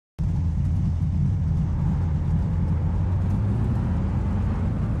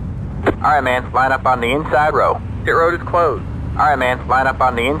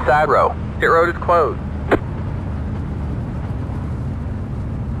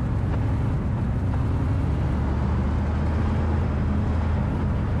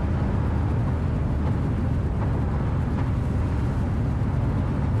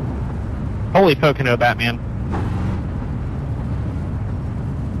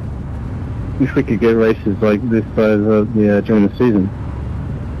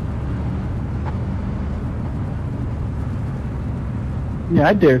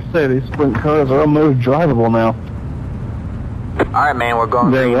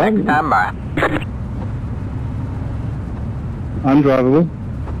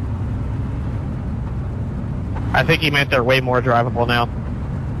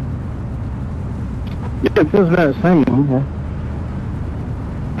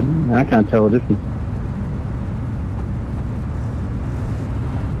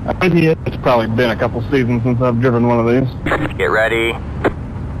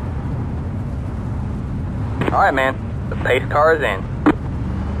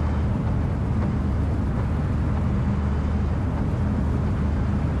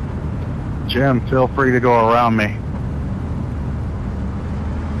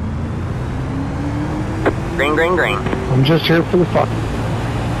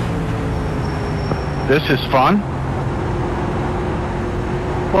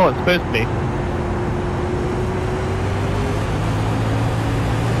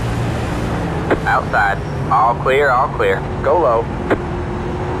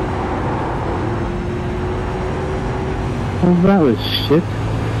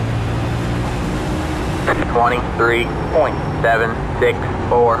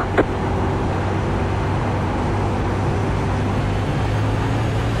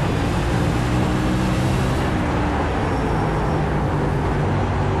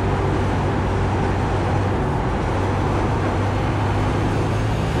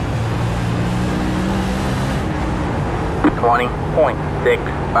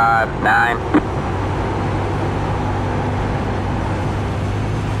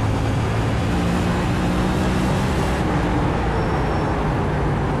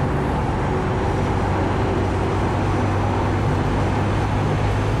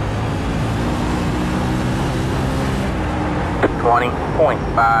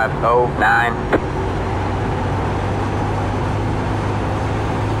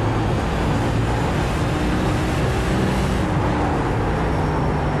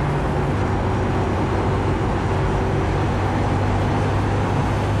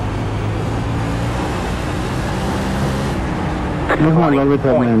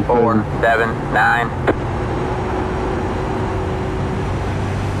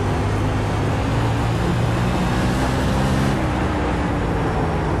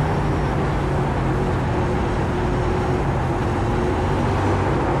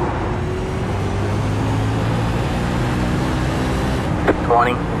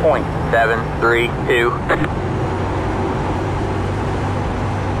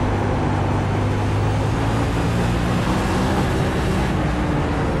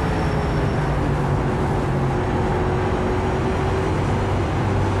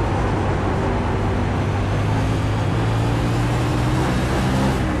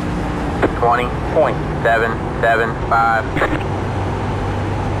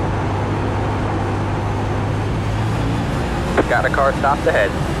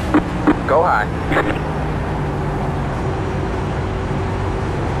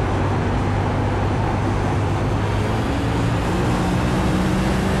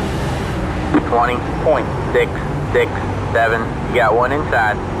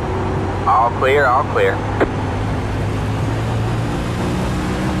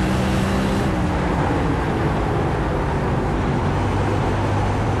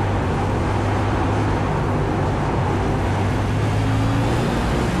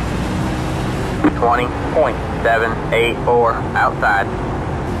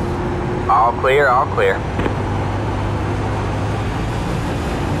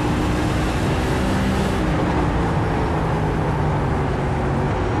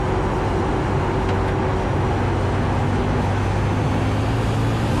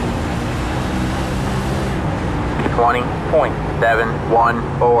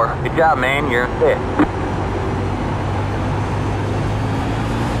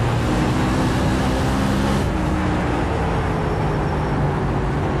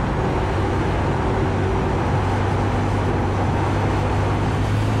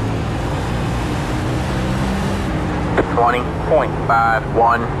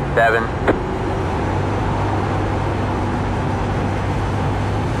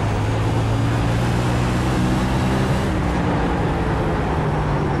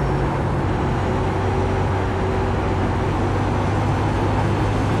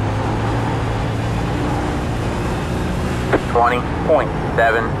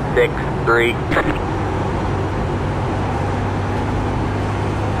20.763.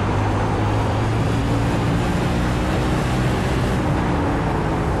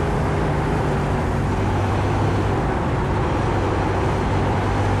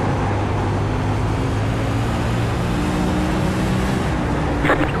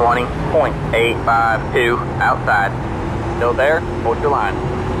 .852 outside. Still there? Hold your line.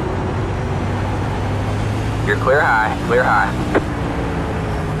 You're clear high, clear high.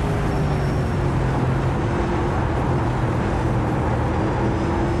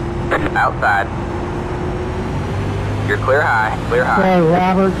 Outside. You're clear high, clear high. Sorry,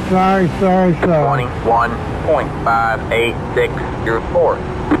 Robert. Sorry. 21.586. You're fourth.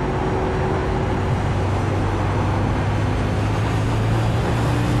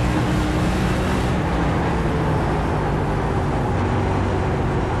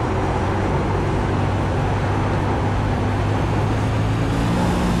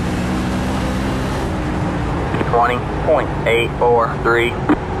 .843.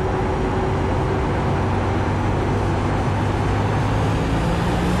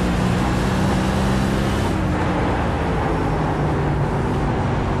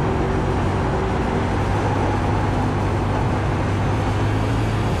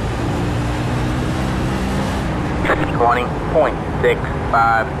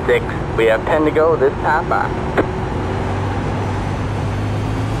 .656. We have 10 to go this time by.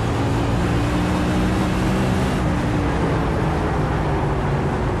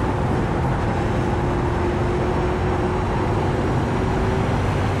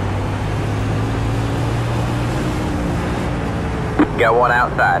 Got one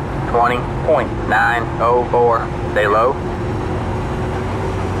outside. 20.904. Stay low.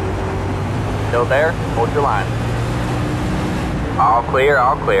 Still there? Hold your line. All clear,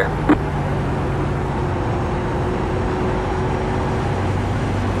 all clear.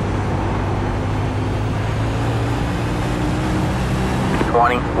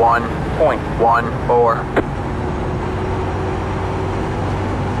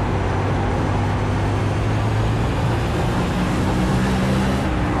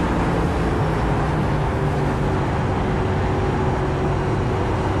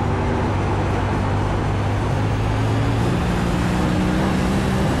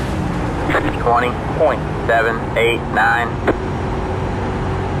 .14. .789.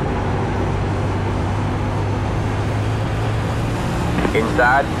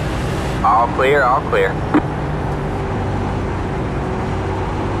 Inside. All clear, all clear.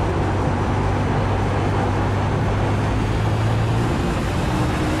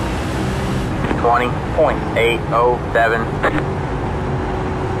 .807.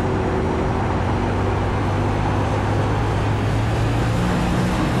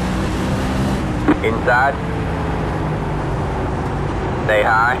 Inside. Stay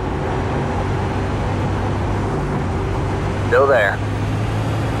high. Still there.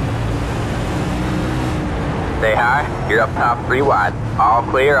 Stay high. You're up top 3 wide. All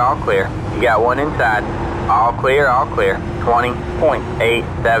clear, all clear. You got one inside. All clear, all clear.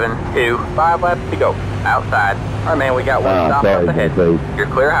 20.872. 5 laps to go. Outside. Alright, man, we got one stop up ahead. You're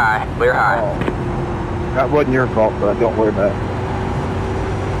clear high, clear high. Oh. That wasn't your fault, but don't worry about it.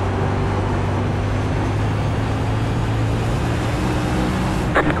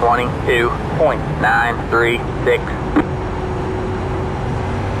 .936.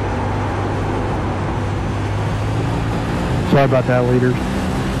 Sorry about that, leaders.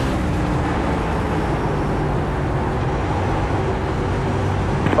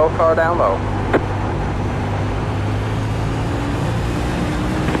 Slow car down low.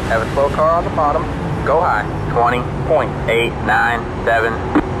 Have a slow car on the bottom. Go high.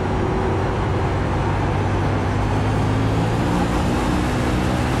 20.897.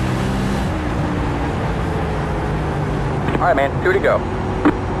 Alright, man, 2 to go.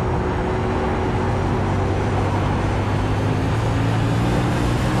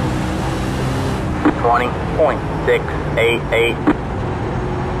 .688.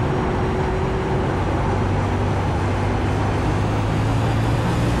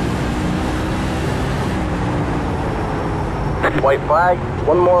 White flag,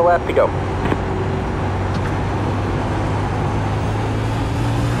 1 more lap to go.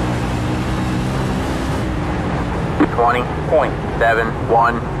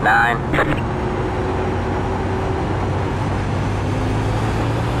 .719.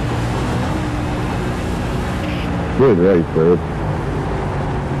 Good race, bud.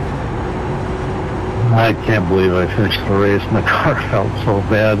 I can't believe I finished the race. My car felt so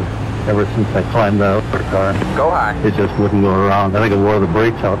bad ever since I climbed out of the car. Go high. It just wouldn't go around. I think I wore the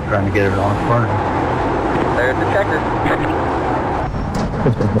brakes out trying to get it on fire. There's the checker.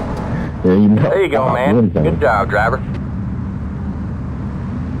 Yeah, you know, There you go, man. Good job, driver.